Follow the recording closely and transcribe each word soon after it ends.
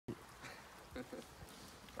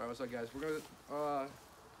Alright, what's up, guys? We're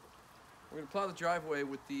gonna plow the driveway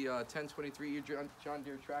with the 1023 John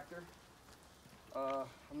Deere tractor.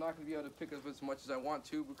 I'm not gonna be able to pick up as much as I want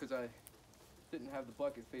to because I didn't have the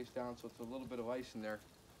bucket face down, so it's a little bit of ice in there.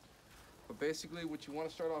 But basically, what you want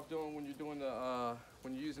to start off doing when you're doing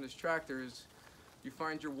when you're using this tractor is you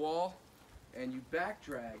find your wall and you back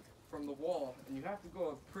drag from the wall, and you have to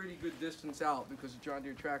go a pretty good distance out because the John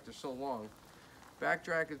Deere tractor is so long. Back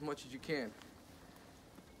drag as much as you can.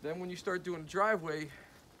 Then when you start doing the driveway,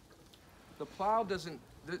 the plow doesn't,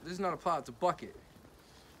 this is not a plow, it's a bucket.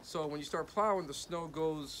 So when you start plowing, the snow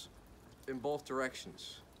goes in both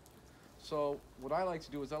directions. So what I like to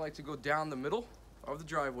do is I like to go down the middle of the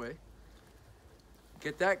driveway,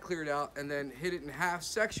 get that cleared out, and then hit it in half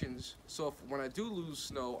sections. So when I do lose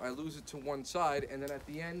snow, I lose it to one side, and then at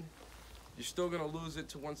the end, you're still gonna lose it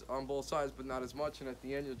to on both sides, but not as much, and at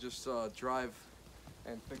the end you'll just drive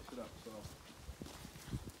and fix it up. So.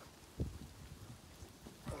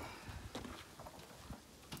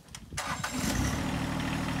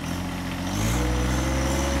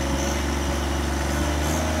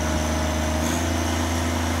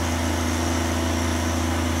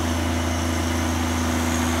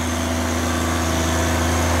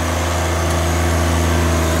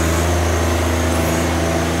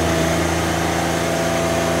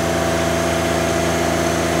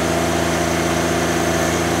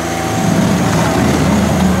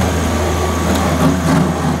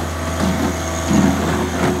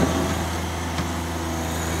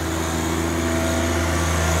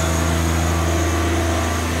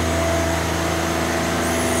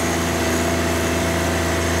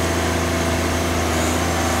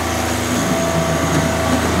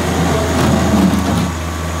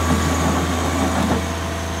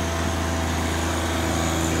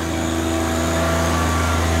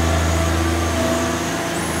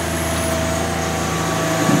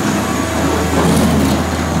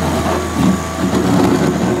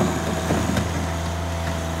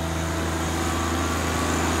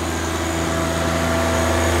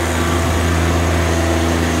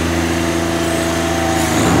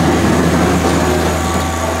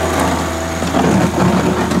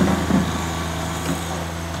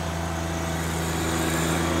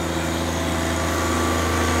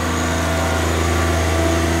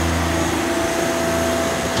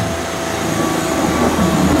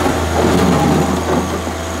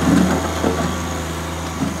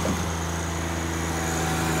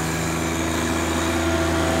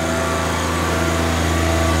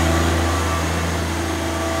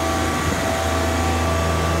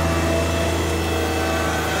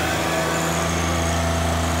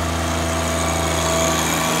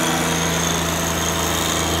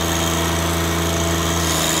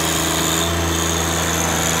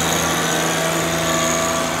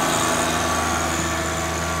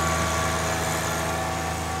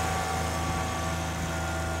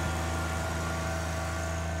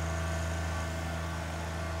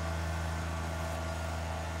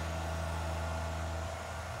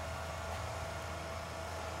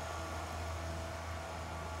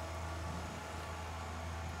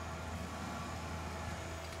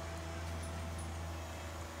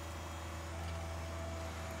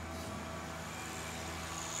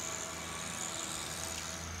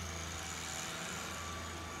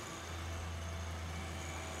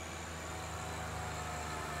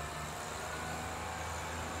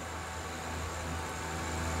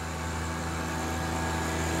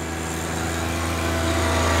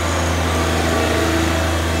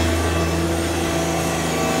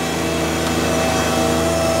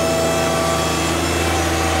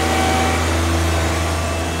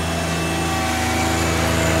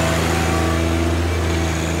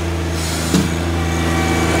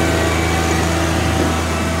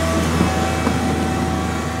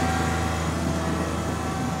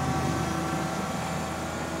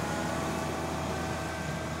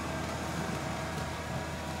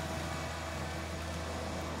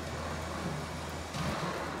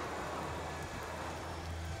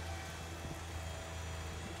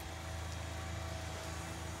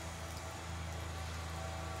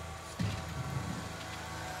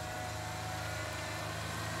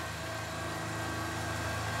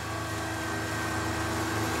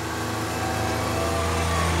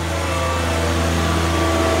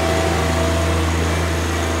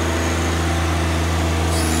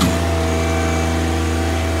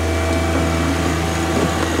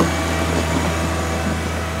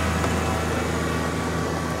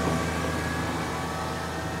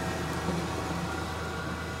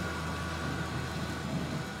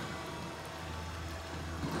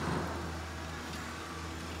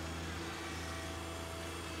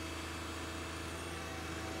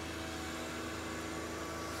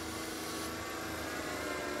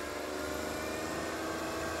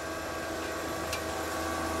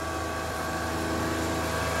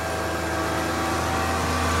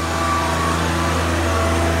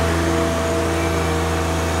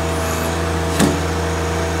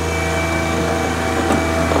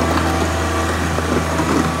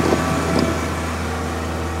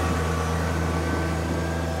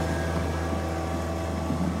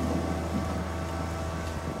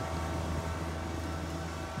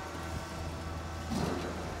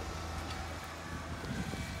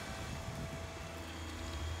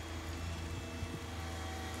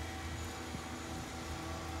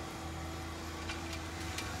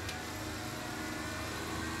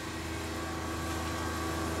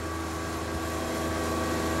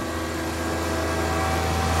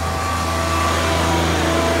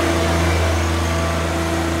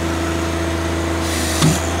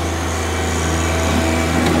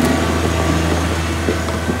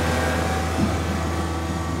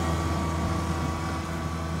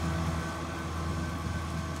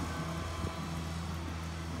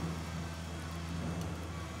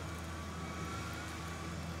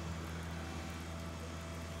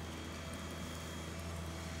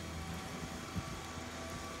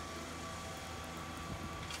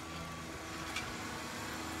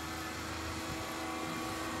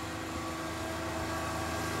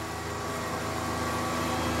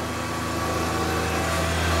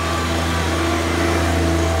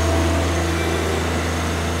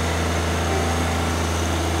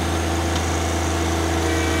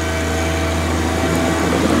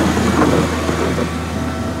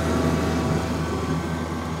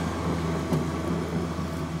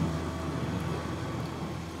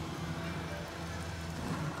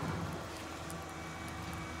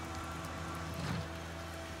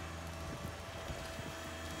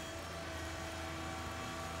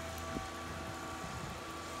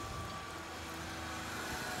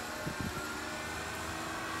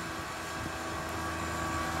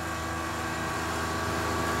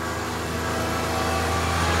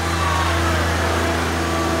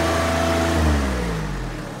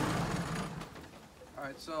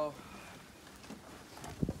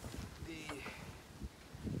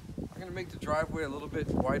 to make the driveway a little bit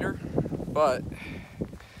wider, but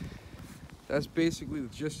that's basically the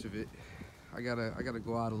gist of it. I gotta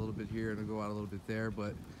go out a little bit here and go out a little bit there,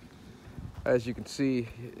 but as you can see,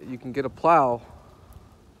 you can get a plow,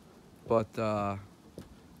 but I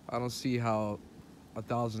don't see how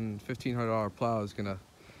 $1,500 plow is gonna,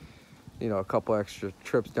 you know, a couple extra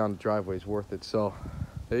trips down the driveway is worth it. So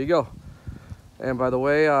there you go. And by the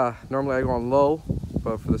way, normally I go on low,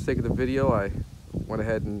 but for the sake of the video, I went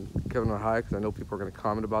ahead and kept it on high because I know people are going to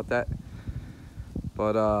comment about that.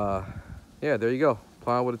 But yeah, there you go.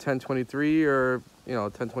 Plowing with a 1023 or, you know, a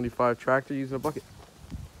 1025 tractor using a bucket.